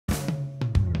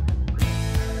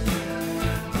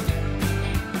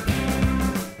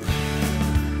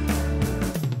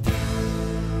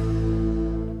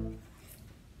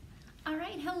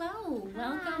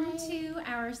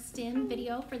our STEM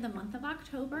video for the month of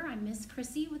October. I'm Miss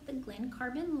Chrissy with the Glen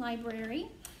Carbon Library.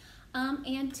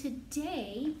 And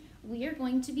today we are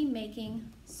going to be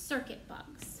making circuit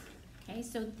bugs. Okay,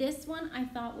 so this one I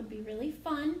thought would be really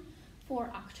fun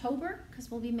for October because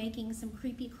we'll be making some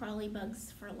creepy crawly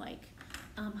bugs for like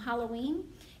Halloween.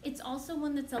 It's also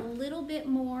one that's a little bit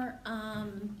more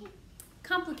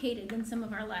complicated than some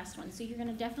of our last ones. So you're going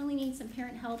to definitely need some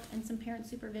parent help and some parent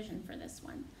supervision for this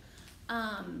one.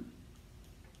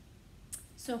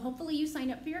 So hopefully you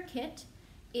signed up for your kit.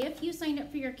 If you signed up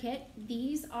for your kit,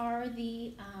 these are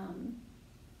the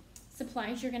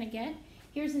supplies you're going to get.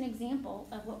 Here's an example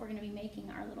of what we're going to be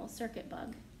making our little circuit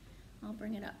bug. I'll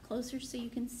bring it up closer so you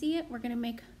can see it. We're going to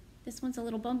make, this one's a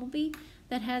little bumblebee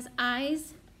that has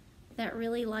eyes that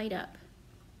really light up.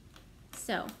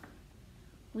 So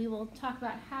we will talk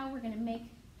about how we're going to make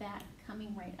that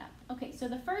coming right up. Okay, so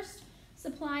the first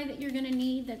supply that you're going to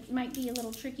need that might be a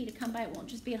little tricky to come by, it won't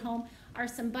just be at home, are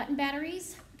some button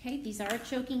batteries. Okay, these are a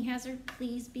choking hazard.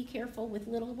 Please be careful with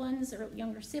little ones or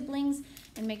younger siblings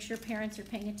and make sure parents are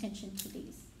paying attention to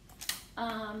these.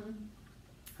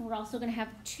 We're also going to have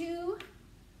 2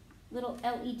 little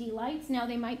LED lights. Now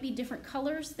they might be different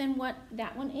colors than what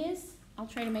that one is. I'll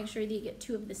try to make sure that you get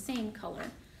 2 of the same color,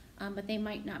 but they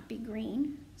might not be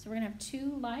green. So we're going to have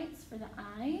 2 lights for the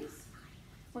eyes.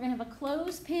 We're going to have a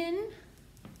clothespin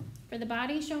for the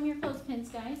body. Show them your clothespins,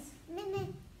 guys.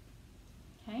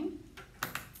 Okay.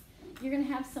 You're going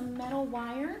to have some metal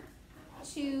wire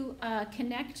to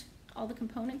connect all the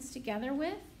components together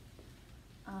with.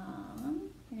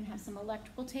 You're going to have some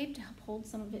electrical tape to help hold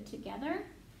some of it together.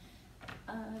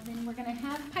 Then we're going to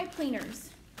have pipe cleaners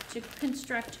to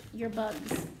construct your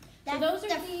bugs. That's so those are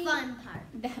the fun part.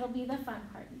 That'll be the fun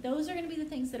part. Those are going to be the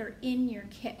things that are in your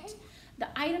kit. The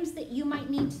items that you might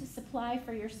need to supply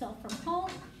for yourself from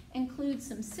home include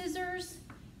some scissors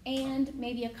and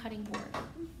maybe a cutting board.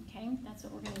 Okay, that's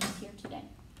what we're going to use here today.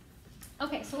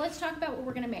 Okay, so let's talk about what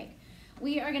we're going to make.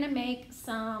 We are going to make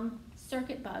some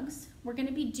circuit bugs. We're going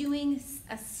to be doing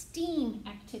a STEAM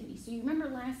activity. So you remember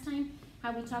last time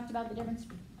how we talked about the difference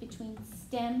between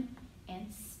STEM and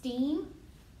STEAM?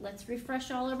 Let's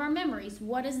refresh all of our memories.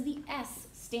 What does the S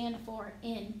stand for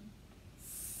in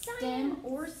STEM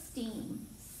or STEAM?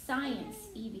 Science,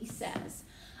 Evie says.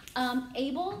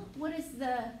 Abel, what does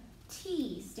the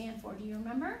T stand for? Do you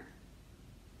remember?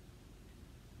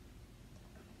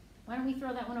 Why don't we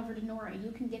throw that one over to Nora?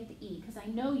 You can get the E, because I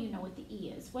know you know what the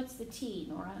E is. What's the T,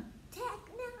 Nora?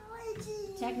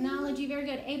 Technology. Technology, very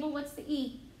good. Abel, what's the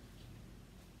E?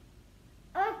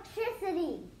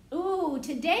 Electricity. Ooh,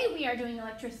 today we are doing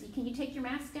electricity. Can you take your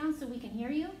mask down so we can hear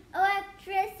you?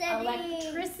 Electricity.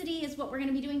 Electricity is what we're going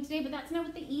to be doing today, but that's not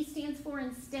what the E stands for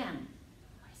in STEM.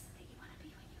 What is it that you want to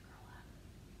be when you grow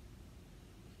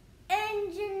up?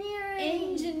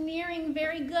 Engineering. Engineering,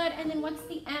 very good. And then what's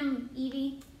the M,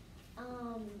 Evie?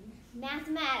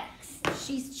 Mathematics.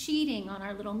 She's cheating on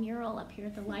our little mural up here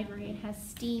at the library. It has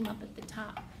STEAM up at the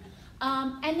top.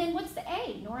 And then what's the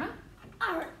A, Nora?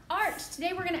 Art. Art.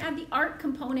 Today we're going to add the art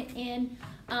component in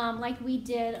like we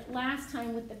did last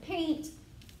time with the paint.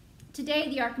 Today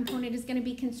the art component is going to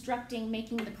be constructing,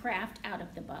 making the craft out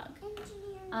of the bug.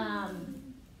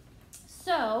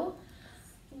 So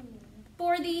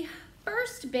for the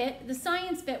first bit, the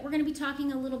science bit, we're going to be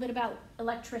talking a little bit about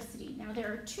electricity. Now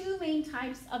there are 2 main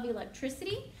types of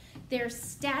electricity. There's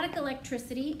static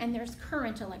electricity and there's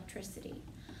current electricity.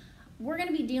 We're going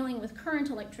to be dealing with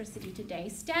current electricity today.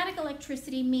 Static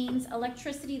electricity means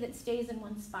electricity that stays in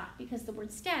one spot because the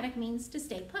word static means to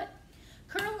stay put.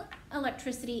 Current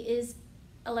electricity is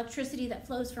electricity that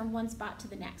flows from one spot to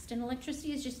the next. And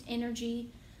electricity is just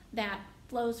energy that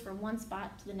flows from one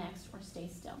spot to the next or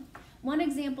stays still. One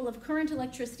example of current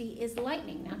electricity is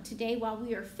lightning. Now today while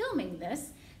we are filming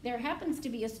this, there happens to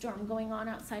be a storm going on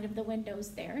outside of the windows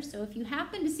there. So if you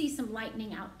happen to see some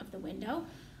lightning out of the window,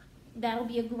 that'll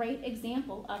be a great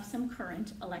example of some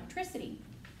current electricity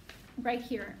right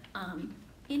here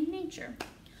in nature.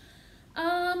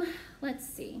 Let's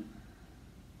see.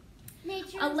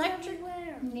 Nature is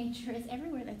everywhere. Nature is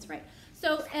everywhere, that's right.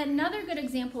 So another good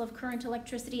example of current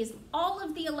electricity is all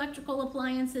of the electrical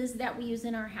appliances that we use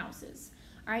in our houses.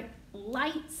 All right,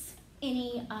 lights,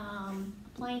 any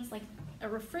appliance like a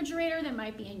refrigerator that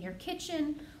might be in your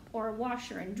kitchen or a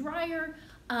washer and dryer.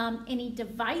 Any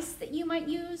device that you might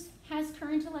use has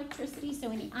current electricity, so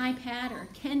any iPad or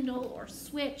Kindle or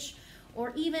Switch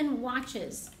or even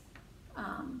watches.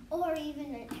 Or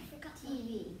even a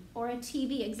TV. Or a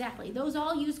TV, exactly. Those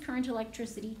all use current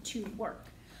electricity to work.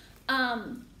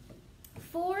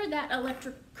 For that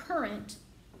electric current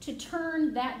to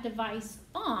turn that device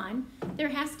on, there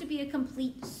has to be a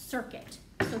complete circuit.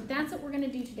 So that's what we're going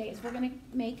to do today, is we're going to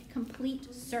make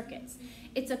complete circuits.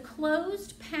 It's a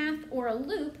closed path or a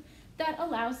loop that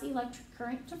allows the electric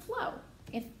current to flow.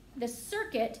 If the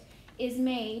circuit is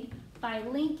made by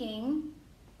linking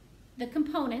the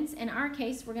components, in our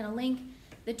case, we're going to link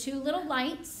the two little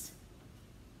lights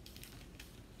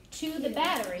to the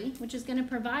battery, which is going to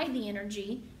provide the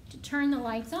energy to turn the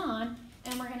lights on,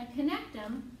 and we're going to connect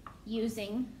them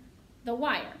using the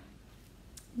wire.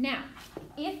 Now,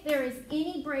 if there is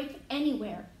any break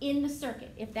anywhere in the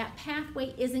circuit, if that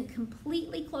pathway isn't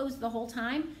completely closed the whole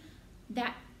time,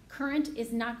 that current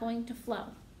is not going to flow.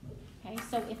 Okay,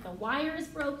 so if the wire is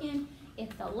broken,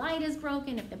 if the light is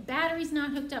broken, if the battery's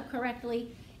not hooked up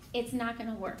correctly, it's not going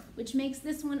to work, which makes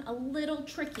this one a little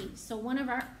tricky. So one of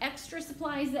our extra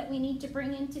supplies that we need to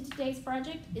bring into today's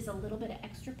project is a little bit of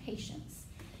extra patience.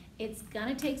 It's going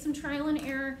to take some trial and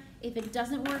error. If it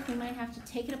doesn't work, we might have to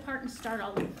take it apart and start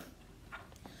all over.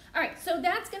 All right, so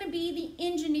that's going to be the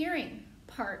engineering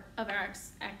part of our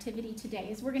activity today,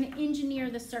 is we're going to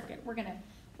engineer the circuit. We're going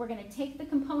to take the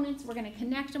components, we're going to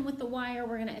connect them with the wire,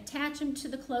 we're going to attach them to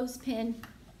the clothespin,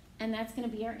 and that's going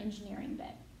to be our engineering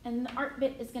bit. And the art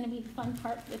bit is going to be the fun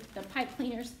part with the pipe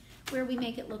cleaners, where we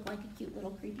make it look like a cute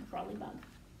little creepy crawly bug.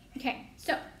 Okay,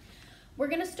 so we're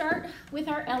going to start with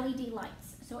our LED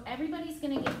lights. So everybody's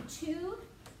going to get 2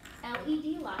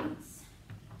 LED lights.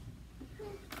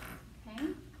 Okay.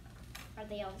 Are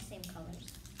they all the same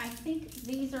colors? I think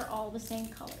these are all the same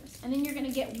colors. And then you're going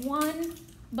to get 1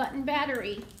 button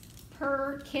battery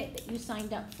per kit that you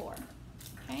signed up for.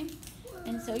 Okay?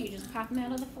 And so you just pop them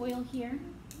out of the foil here.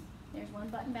 There's 1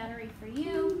 button battery for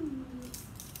you.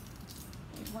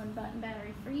 There's 1 button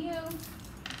battery for you.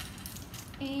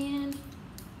 And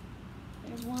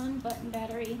there's 1 button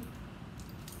battery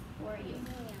for you.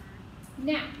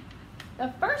 Now,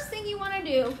 the first thing you want to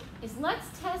do is let's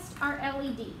test our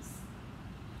LEDs.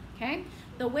 Okay?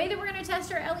 The way that we're going to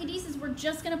test our LEDs is we're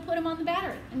just going to put them on the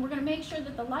battery, and we're going to make sure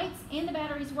that the lights and the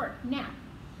batteries work. Now,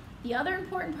 the other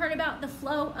important part about the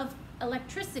flow of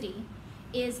electricity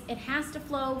is it has to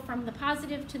flow from the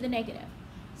positive to the negative.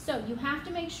 So you have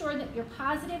to make sure that your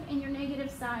positive and your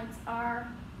negative sides are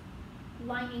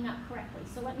lining up correctly.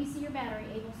 So let me see your battery,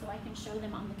 Abel, so I can show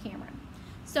them on the camera.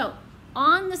 So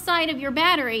on the side of your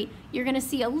battery, you're going to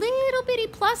see a little bitty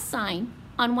plus sign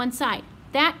on one side.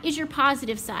 That is your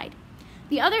positive side.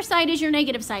 The other side is your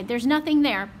negative side. There's nothing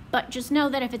there, but just know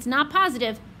that if it's not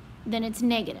positive, then it's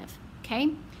negative, okay?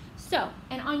 So,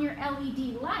 and on your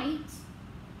LED light,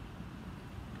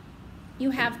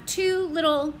 you have 2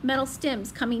 little metal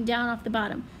stems coming down off the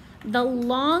bottom. The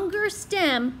longer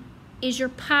stem is your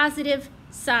positive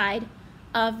side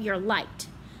of your light.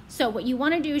 So what you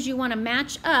want to do is you want to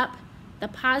match up the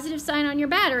positive side on your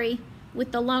battery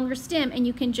with the longer stem, and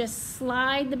you can just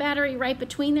slide the battery right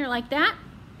between there like that.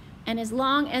 And as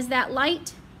long as that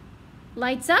light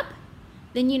lights up,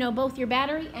 then you know both your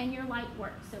battery and your light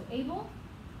work. So Abel,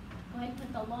 go ahead and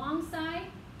put the long side,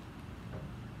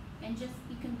 and just,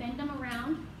 you can bend them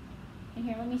around. And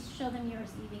here, let me show them yours,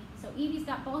 Evie. So Evie's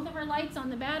got both of her lights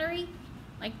on the battery,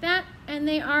 like that, and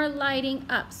they are lighting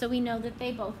up, so we know that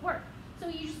they both work. So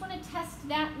you just want to test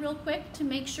that real quick to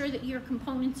make sure that your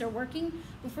components are working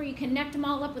before you connect them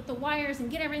all up with the wires and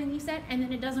get everything set, and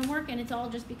then it doesn't work, and it's all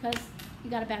just because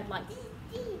you got a bad light.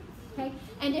 Okay?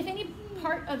 And if any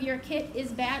part of your kit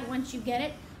is bad once you get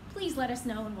it, please let us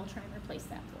know and we'll try and replace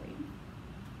that for you.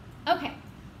 Okay,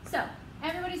 so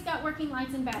everybody's got working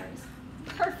lights and batteries.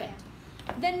 Perfect.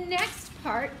 The next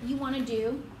part you want to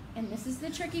do, and this is the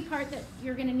tricky part that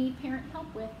you're going to need parent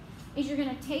help with, is you're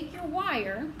going to take your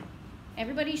wire.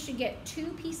 Everybody should get 2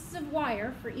 pieces of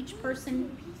wire for each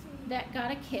person that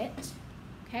got a kit,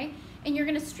 okay? And you're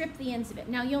going to strip the ends of it.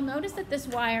 Now you'll notice that this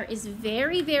wire is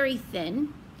very, very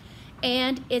thin,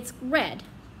 and it's red.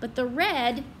 But the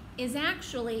red is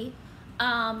actually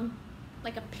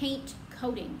like a paint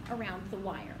coating around the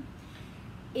wire.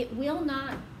 It will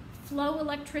not flow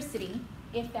electricity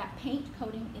if that paint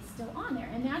coating is still on there,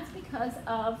 and that's because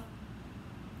of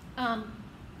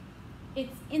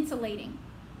it's insulating.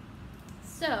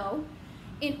 So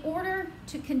in order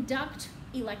to conduct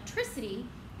electricity,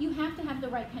 you have to have the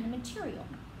right kind of material.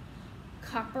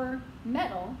 Copper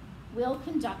metal will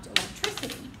conduct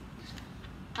electricity.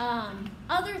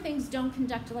 Other things don't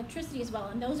conduct electricity as well,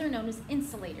 and those are known as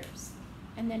insulators.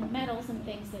 And then metals and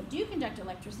things that do conduct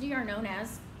electricity are known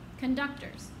as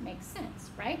conductors. Makes sense,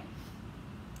 right?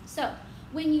 So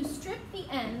when you strip the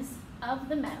ends of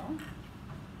the metal,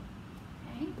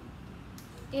 okay,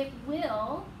 it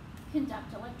will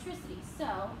conduct electricity. So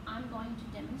I'm going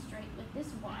to demonstrate with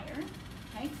this wire.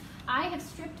 Okay, I have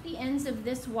stripped the ends of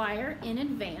this wire in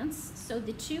advance, so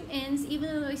the two ends,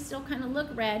 even though they still kind of look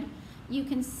red, you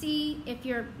can see if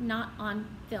you're not on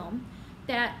film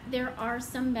that there are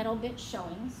some metal bits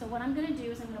showing. So what I'm going to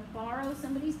do is I'm going to borrow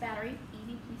somebody's battery.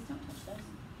 Evie, please don't touch those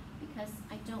because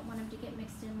I don't want them to get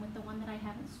mixed in with the one that I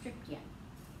haven't stripped yet.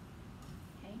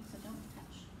 Okay, so don't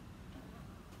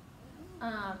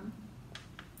touch.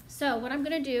 So what I'm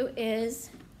going to do is,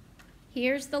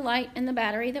 here's the light and the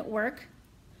battery that work.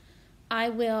 I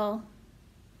will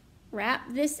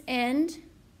wrap this end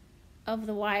of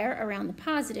the wire around the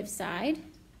positive side,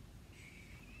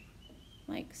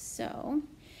 like so.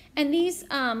 And these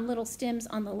little stems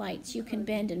on the lights, you can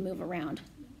bend and move around.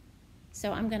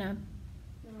 So I'm gonna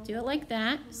do it like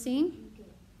that, see?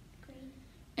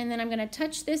 And then I'm gonna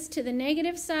touch this to the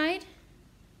negative side,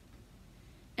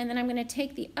 and then I'm gonna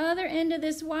take the other end of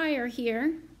this wire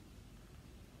here,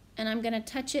 and I'm going to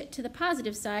touch it to the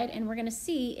positive side, and we're going to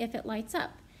see if it lights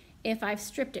up. If I've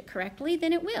stripped it correctly,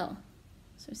 then it will.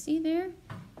 So see there?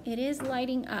 It is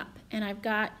lighting up, and I've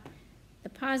got the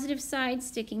positive side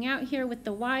sticking out here with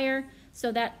the wire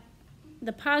so that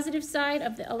the positive side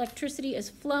of the electricity is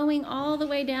flowing all the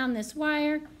way down this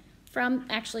wire from,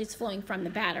 actually it's flowing from the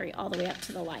battery all the way up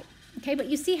to the light. Okay, but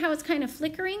you see how it's kind of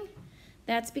flickering?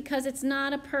 That's because it's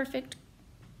not a perfect,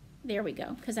 there we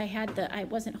go, because I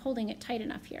wasn't holding it tight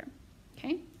enough here,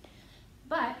 okay?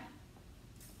 But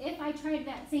if I tried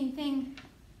that same thing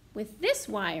with this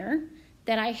wire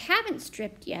that I haven't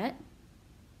stripped yet,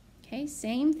 okay,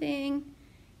 same thing,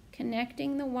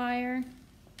 connecting the wire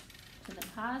to the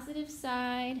positive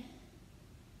side,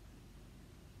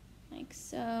 like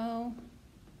so,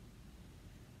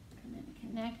 and then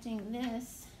connecting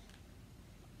this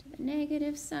to the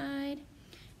negative side,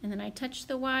 and then I touch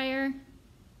the wire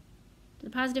the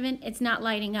positive end, it's not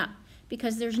lighting up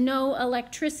because there's no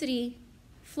electricity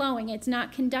flowing. It's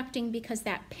not conducting because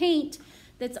that paint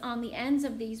that's on the ends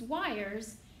of these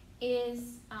wires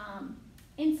is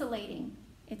insulating.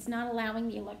 It's not allowing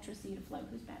the electricity to flow.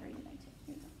 Whose battery did I take?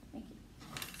 Here you go. Thank you.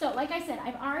 So like I said,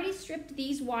 I've already stripped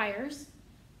these wires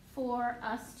for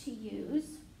us to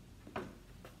use.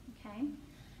 Okay.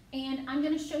 And I'm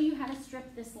going to show you how to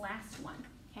strip this last one.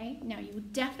 Okay. Now you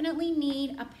would definitely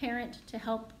need a parent to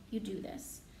help you do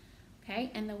this,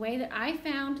 okay? And the way that I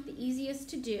found the easiest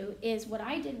to do is what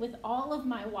I did with all of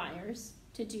my wires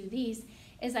to do these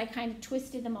is I kind of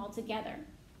twisted them all together,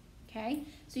 okay?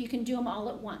 So you can do them all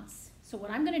at once. So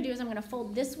what I'm going to do is I'm going to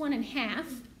fold this one in half,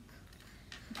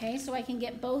 okay, so I can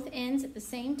get both ends at the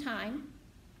same time.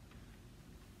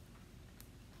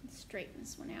 Let's straighten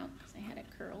this one out because I had it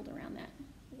curled around that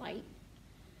light,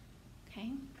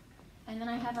 okay? And then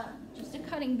I have just a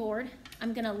cutting board.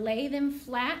 I'm going to lay them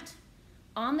flat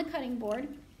on the cutting board,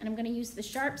 and I'm going to use the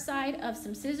sharp side of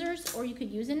some scissors, or you could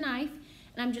use a knife,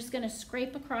 and I'm just going to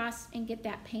scrape across and get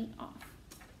that paint off.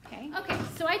 Okay. Okay,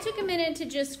 so I took a minute to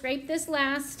just scrape this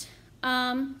last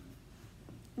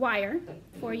wire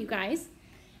for you guys,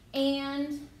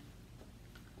 and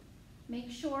make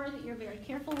sure that you're very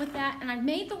careful with that. And I've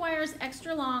made the wires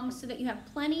extra long so that you have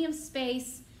plenty of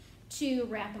space to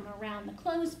wrap them around the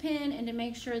clothespin and to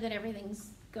make sure that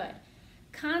everything's good.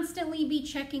 Constantly be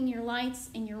checking your lights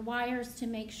and your wires to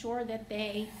make sure that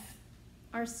they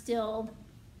are still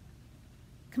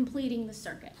completing the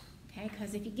circuit, okay?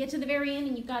 Because if you get to the very end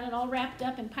and you've got it all wrapped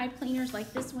up in pipe cleaners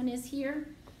like this one is here,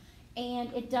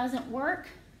 and it doesn't work,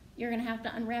 you're gonna have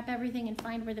to unwrap everything and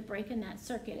find where the break in that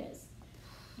circuit is,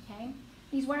 okay?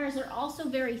 These wires are also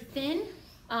very thin.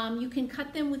 You can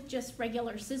cut them with just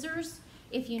regular scissors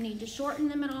if you need to shorten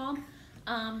them at all,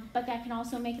 but that can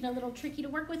also make it a little tricky to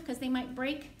work with because they might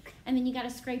break, and then you got to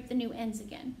scrape the new ends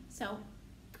again. So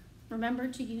remember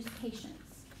to use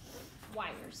patience.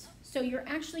 Wires. So you're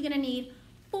actually going to need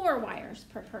 4 wires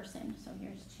per person. So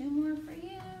here's 2 more for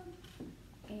you,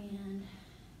 and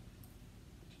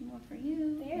 2 more for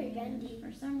you. Very bendy.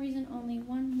 For some reason, only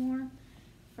 1 more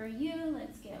for you.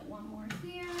 Let's get 1 more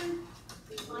here.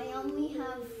 I only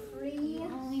have 3. You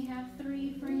only have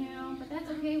 3 for now, but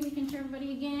that's okay. We can show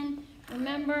everybody again.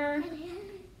 Remember,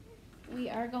 we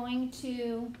are going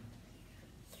to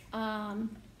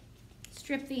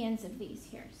strip the ends of these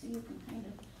here. So you can kind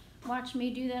of watch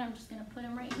me do that. I'm just going to put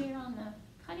them right here on the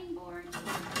cutting board and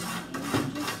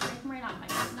just scrape them right off.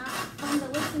 It's not fun to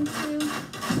listen to,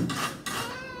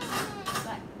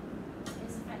 but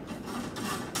it's effective.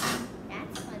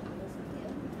 That's fun to listen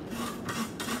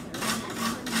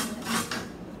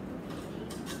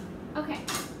to. Okay,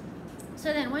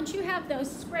 so then once you have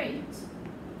those scraped,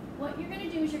 what you're going to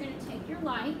do is you're going to take your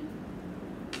light,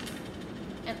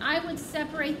 and I would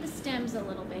separate the stems a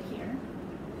little bit here,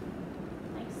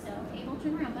 like so. Abel,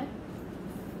 turn around, bud.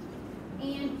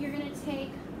 And you're going to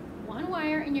take one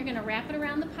wire and you're going to wrap it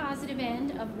around the positive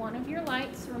end of one of your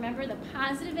lights. Remember, the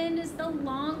positive end is the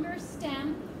longer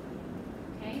stem.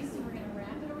 Okay, so we're going to wrap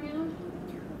it around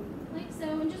like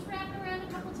so, and just wrap it around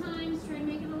a couple times. Try to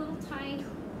make it a little tight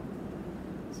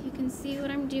so you can see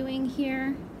what I'm doing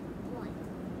here. 1,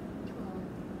 2,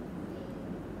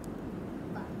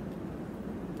 3,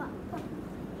 4, 5.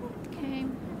 Okay,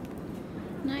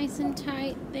 nice and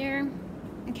tight there.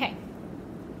 Okay,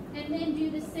 and then do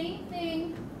the same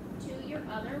thing to your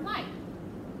other light.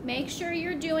 Make sure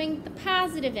you're doing the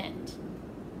positive end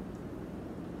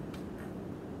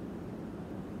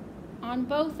on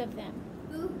both of them.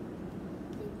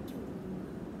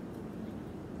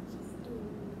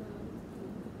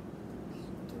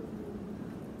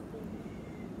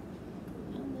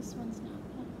 Oh, this one's not.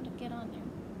 I'll get on there.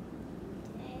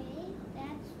 Okay,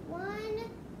 that's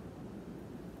one.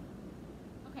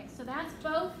 Okay, so that's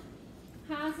both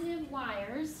positive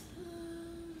wires,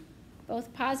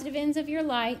 both positive ends of your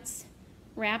lights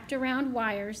wrapped around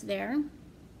wires there,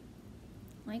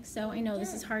 like so. I know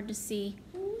this is hard to see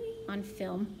on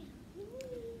film.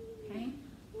 Okay,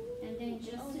 and then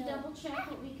just to double check,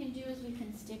 what we can do is we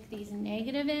can stick these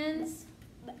negative ends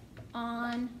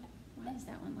on, why is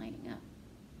that one lighting up?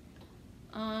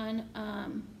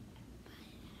 On,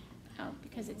 oh,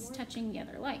 because it's touching the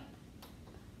other light.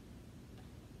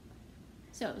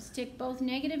 So stick both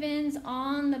negative ends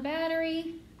on the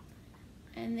battery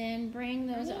and then bring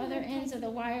those other ends of the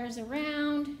wires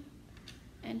around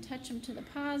and touch them to the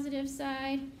positive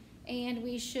side, and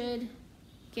we should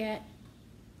get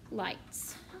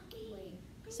lights.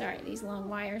 Sorry, these long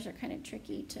wires are kind of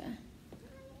tricky to...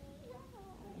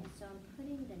 So I'm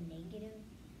putting the negative.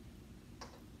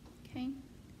 Okay,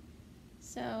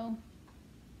 so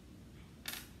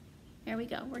there we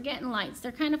go. We're getting lights.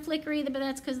 They're kind of flickery, but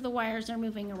that's because the wires are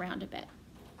moving around a bit.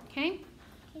 Okay,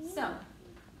 so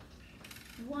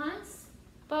once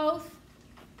both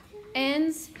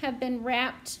ends have been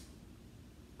wrapped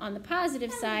on the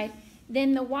positive side,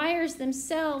 then the wires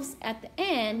themselves at the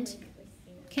end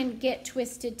can get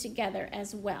twisted together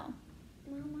as well.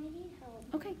 Mom, I need help.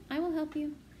 Okay, I will help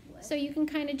you. So you can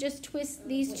kind of just twist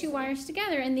these two wires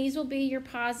together, and these will be your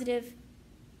positive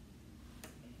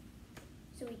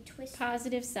So we twist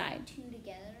side. two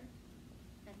together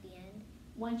at the end.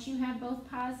 Once you have both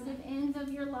positive ends of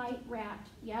your light wrapped,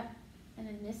 yep, and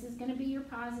then this is going to be your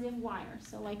positive wire.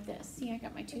 So like this. See, I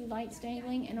got my two lights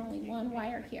dangling and only one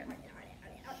wire here.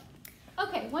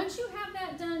 Okay, once you have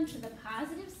that done to the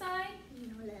positive side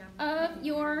of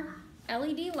your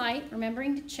LED light,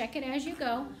 remembering to check it as you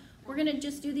go, we're going to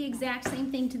just do the exact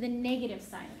same thing to the negative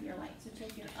side of your light. So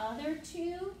take your other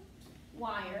two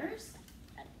wires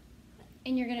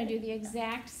and you're going to do the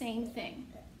exact same thing.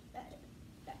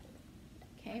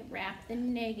 Okay, wrap the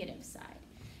negative side.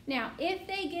 Now, if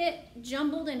they get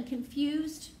jumbled and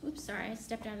confused, oops, sorry, I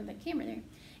stepped out of the camera there.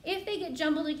 If they get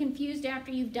jumbled and confused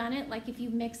after you've done it, like if you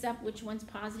mix up which one's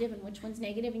positive and which one's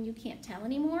negative and you can't tell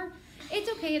anymore, it's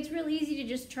okay. It's real easy to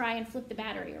just try and flip the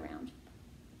battery around.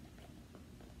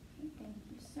 Okay, thank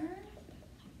you, sir.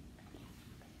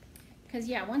 Because,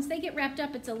 yeah, once they get wrapped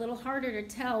up, it's a little harder to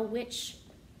tell which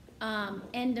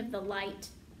end of the light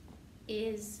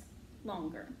is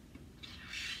longer.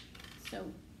 So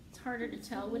it's harder to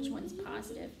tell which one's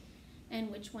positive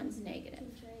and which one's negative.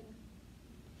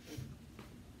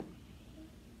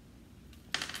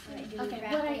 Okay,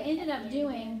 what I ended up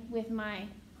doing with my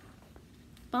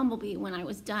bumblebee when I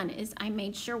was done is I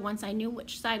made sure once I knew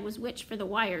which side was which for the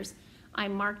wires, I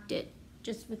marked it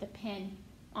just with a pen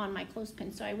on my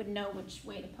clothespin so I would know which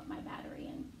way to put my battery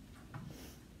in.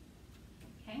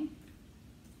 Okay,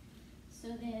 so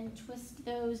then twist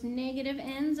those negative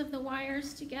ends of the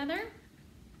wires together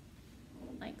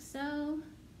like so.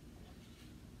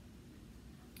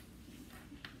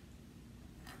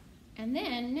 And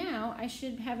then now I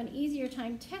should have an easier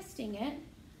time testing it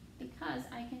because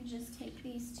I can just take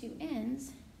these two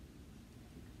ends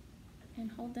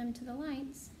and hold them to the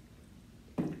lights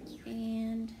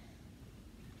and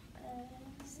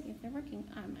see if they're working.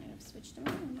 I might have switched them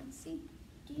around. Let's see.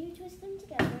 Do you twist them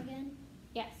together again?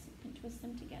 Yes, you can twist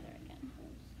them together again.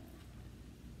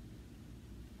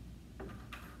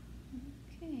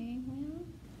 Okay, well.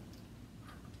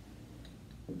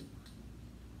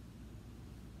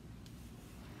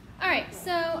 All right,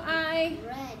 so I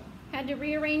had to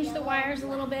rearrange the wires a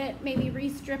little bit, maybe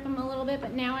re-strip them a little bit,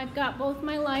 but now I've got both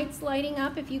my lights lighting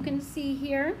up, if you can see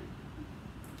here,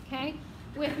 okay,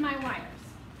 with my wires.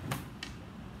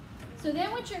 So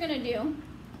then what you're going to do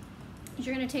is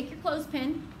you're going to take your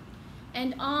clothespin,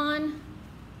 and on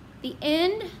the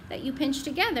end that you pinch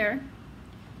together,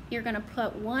 you're gonna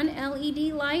put one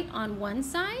LED light on one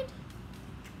side,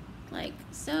 like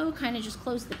so, kind of just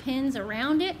close the pins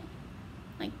around it,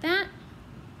 like that.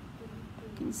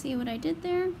 You can see what I did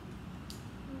there.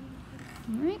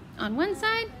 All right, on one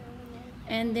side,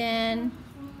 and then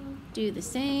do the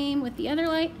same with the other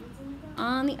light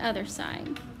on the other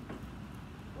side.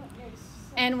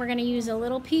 And we're gonna use a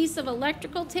little piece of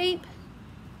electrical tape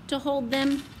to hold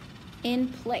them in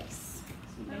place.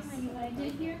 So you guys see what I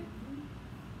did here?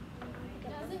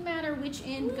 It doesn't matter which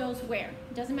end goes where.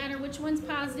 It doesn't matter which one's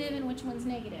positive and which one's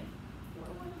negative.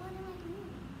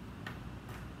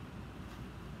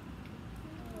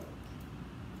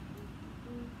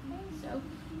 So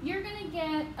you're gonna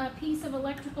get a piece of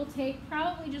electrical tape,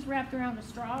 probably just wrapped around a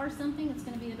straw or something. It's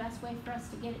gonna be the best way for us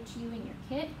to get it to you in your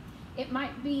kit. It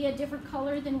might be a different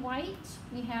color than white.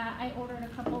 I ordered a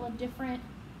couple of different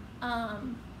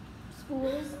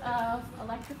spools of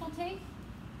electrical tape.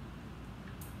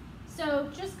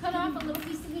 So just cut off a little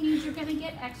piece that you need. You're gonna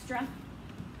get extra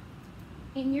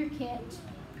in your kit.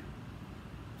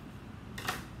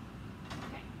 Okay,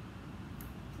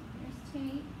 so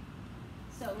there's tape.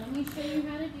 So let me show you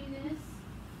how to do this.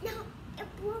 No, it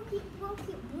broke.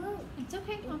 It's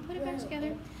okay, I'll put it back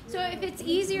together. So if it's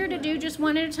easier to do just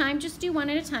one at a time, just do one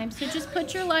at a time. So just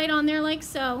put your light on there like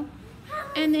so,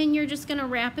 and then you're just gonna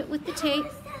wrap it with the tape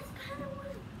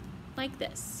like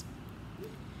this.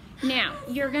 Now,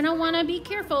 you're gonna wanna be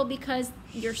careful because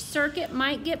your circuit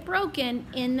might get broken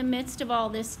in the midst of all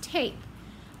this tape.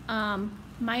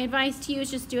 My advice to you is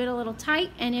just do it a little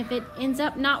tight, and if it ends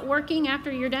up not working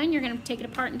after you're done, you're gonna take it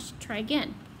apart and try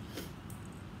again.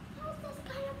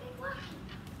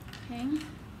 Okay.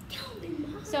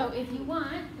 So if you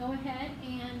want, go ahead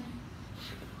and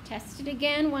test it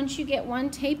again once you get one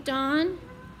taped on,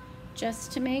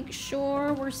 just to make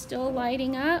sure we're still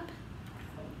lighting up.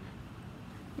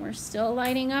 We're still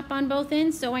lighting up on both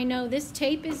ends, so I know this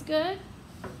tape is good.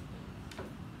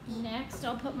 Next,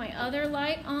 I'll put my other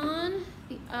light on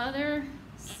the other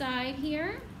side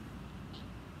here.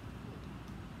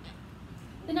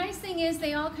 The nice thing is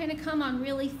they all kind of come on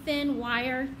really thin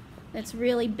wire that's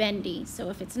really bendy. So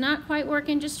if it's not quite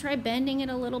working, just try bending it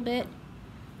a little bit.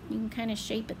 You can kind of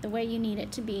shape it the way you need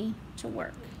it to be to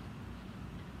work.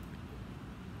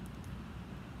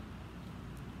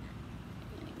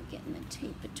 Getting the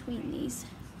tape between these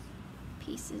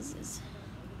pieces is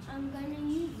I'm gonna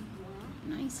use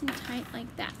nice and tight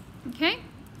like that. Okay,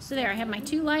 so there I have my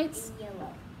two lights,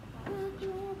 yellow.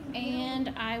 and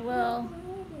I will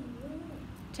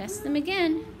test them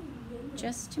again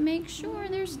just to make sure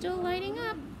they're still lighting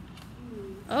up.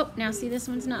 Oh, now see, this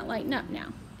one's not lighting up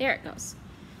now. There it goes.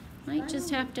 Might just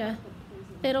have to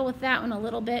fiddle with that one a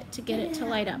little bit to get it to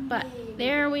light up, but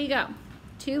there we go.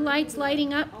 Two lights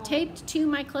lighting up, taped to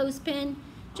my clothespin,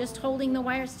 just holding the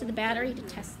wires to the battery to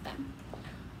test them.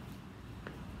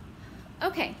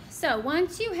 Okay, so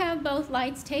once you have both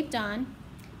lights taped on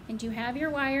and you have your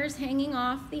wires hanging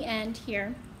off the end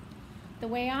here, the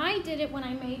way I did it when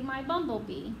I made my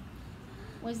bumblebee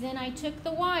was then I took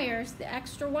the wires, the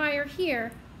extra wire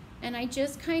here, and I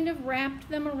just kind of wrapped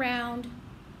them around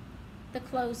the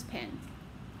clothespin.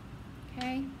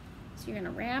 Okay, so you're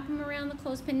gonna wrap them around the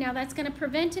clothespin. Now that's gonna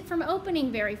prevent it from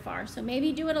opening very far, so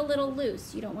maybe do it a little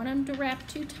loose. You don't want them to wrap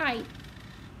too tight.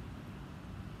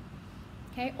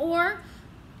 Okay, or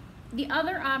the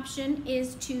other option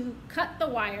is to cut the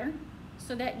wire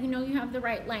so that you know you have the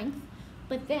right length,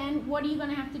 but then what are you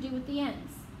gonna have to do with the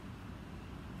ends?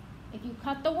 If you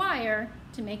cut the wire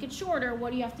to make it shorter,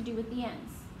 what do you have to do with the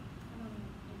ends?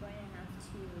 You're going to have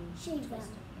to Shave them.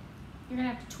 You're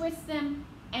gonna have to twist them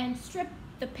and strip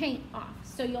the paint off.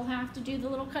 So you'll have to do the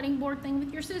little cutting board thing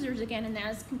with your scissors again, and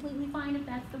that is completely fine if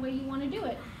that's the way you want to do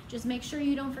it. Just make sure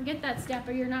you don't forget that step,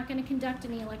 or you're not going to conduct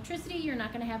any electricity, you're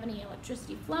not going to have any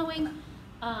electricity flowing,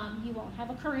 you won't have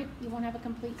a current, you won't have a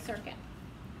complete circuit.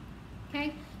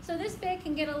 Okay, so this bit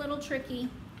can get a little tricky.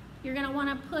 You're going to want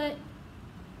to put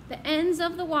the ends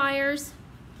of the wires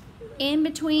in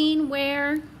between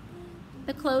where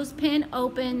the clothespin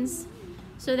opens,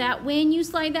 so that when you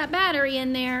slide that battery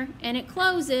in there and it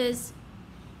closes,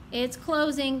 it's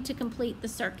closing to complete the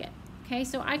circuit. Okay,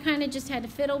 so I kind of just had to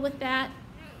fiddle with that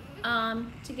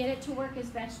to get it to work as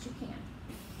best you can.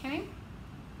 Okay,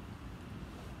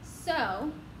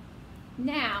 so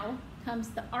now comes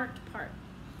the art part.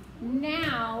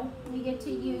 Now we get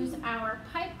to use our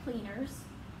pipe cleaners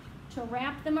to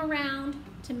wrap them around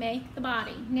to make the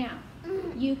body. Now,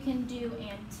 you can do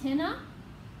antenna,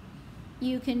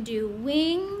 you can do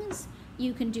wings,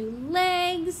 you can do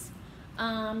legs.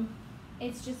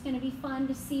 It's just going to be fun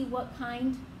to see what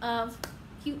kind of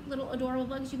cute little adorable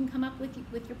bugs you can come up with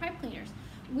your pipe cleaners.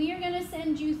 We are gonna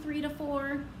send you 3 to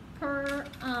 4 per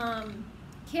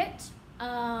kit.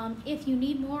 If you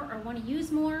need more or want to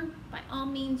use more, by all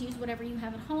means use whatever you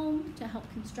have at home to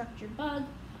help construct your bug.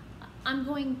 I'm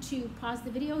going to pause the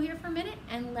video here for a minute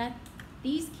and let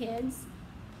these kids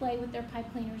play with their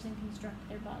pipe cleaners and construct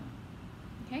their bug.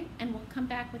 Okay, and we'll come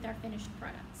back with our finished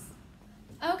products.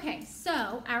 Okay,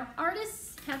 so our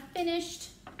artists have finished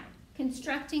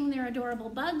constructing their adorable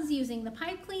bugs using the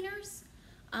pipe cleaners.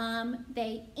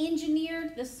 They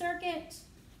engineered the circuit.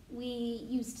 We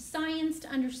used science to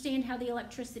understand how the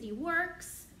electricity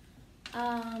works.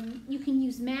 You can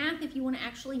use math if you want to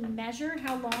actually measure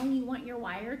how long you want your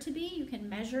wire to be. You can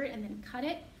measure it and then cut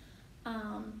it.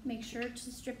 Make sure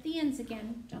to strip the ends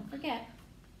again, don't forget.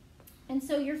 And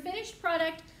so your finished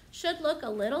product should look a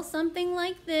little something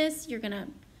like this. You're gonna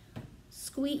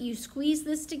squeeze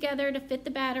this together to fit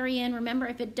the battery in. Remember,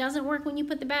 if it doesn't work when you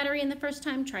put the battery in the first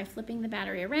time, try flipping the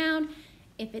battery around.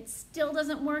 If it still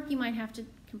doesn't work, you might have to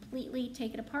completely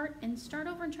take it apart and start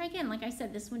over and try again. Like I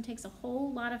said, this one takes a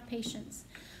whole lot of patience.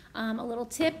 A little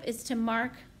tip is to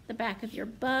mark the back of your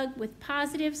bug with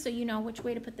positive so you know which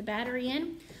way to put the battery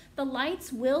in. The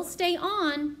lights will stay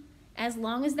on as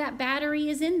long as that battery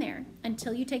is in there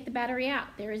until you take the battery out.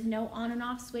 There is no on and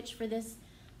off switch for this.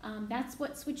 That's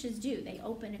what switches do. They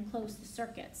open and close the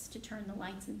circuits to turn the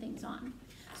lights and things on.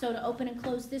 So to open and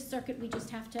close this circuit, we just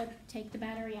have to take the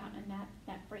battery out, and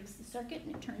that breaks the circuit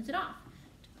and it turns it off.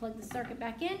 To plug the circuit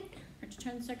back in or to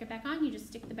turn the circuit back on, you just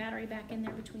stick the battery back in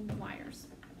there between the wires.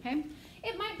 Okay?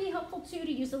 It might be helpful too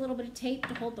to use a little bit of tape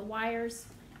to hold the wires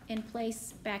in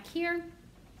place back here.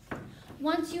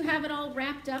 Once you have it all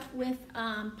wrapped up with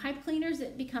pipe cleaners,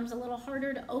 it becomes a little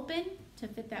harder to open to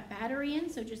fit that battery in,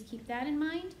 so just keep that in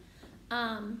mind.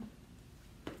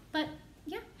 But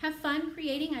yeah, have fun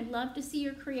creating. I'd love to see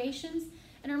your creations.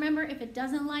 And remember, if it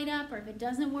doesn't light up or if it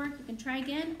doesn't work, you can try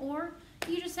again, or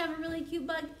you just have a really cute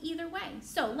bug either way.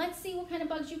 So let's see what kind of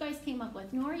bugs you guys came up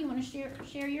with. Nora, you want to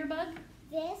share your bug?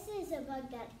 This is a bug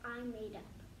that I made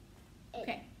up.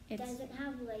 It doesn't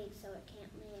have legs, so it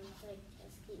can't land, so it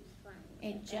just keeps flying.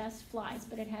 It just flies,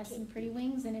 but it has some pretty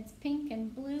wings, and it's pink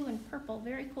and blue and purple.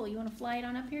 Very cool. You want to fly it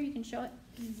on up here? You can show it.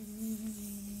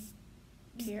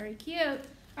 Very cute.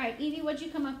 All right, Evie, what'd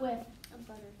you come up with? A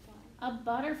butterfly. A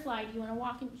butterfly. Do you want to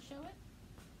walk and show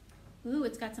it? Ooh,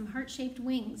 it's got some heart-shaped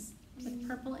wings with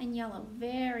purple and yellow.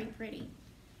 Very pretty.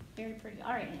 Very pretty.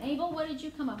 All right, and Abel, what did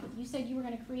you come up with? You said you were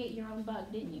going to create your own bug,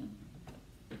 didn't you?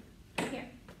 Here.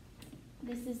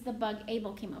 This is the bug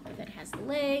Abel came up with. It has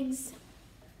legs,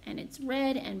 and it's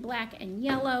red and black and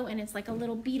yellow, and it's like a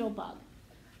little beetle bug.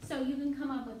 So you can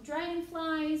come up with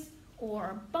dragonflies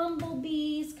or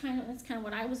bumblebees. That's kind of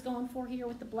what I was going for here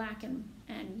with the black and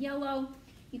yellow.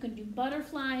 You can do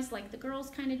butterflies like the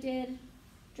girls kind of did,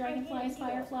 dragonflies,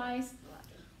 fireflies.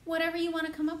 Whatever you want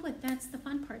to come up with, that's the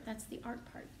fun part. That's the art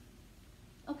part.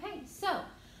 Okay, so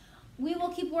we will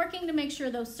keep working to make sure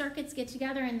those circuits get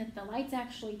together and that the lights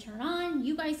actually turn on.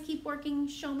 You guys keep working.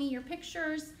 Show me your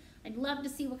pictures. I'd love to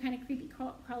see what kind of creepy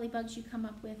crawly bugs you come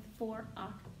up with for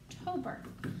October.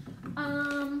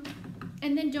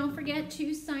 And then don't forget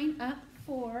to sign up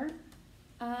for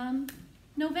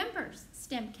November's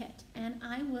STEM kit, and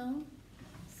I will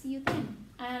see you then.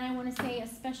 And I want to say a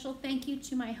special thank you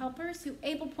to my helpers, who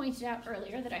Abel pointed out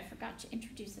earlier that I forgot to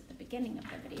introduce at the beginning of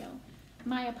the video.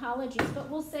 My apologies, but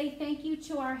we'll say thank you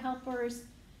to our helpers,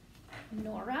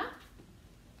 Nora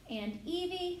and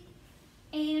Evie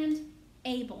and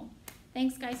Abel.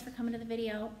 Thanks guys for coming to the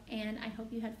video, and I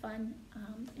hope you had fun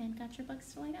and got your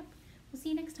bugs to light up. We'll see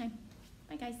you next time.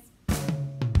 Bye guys.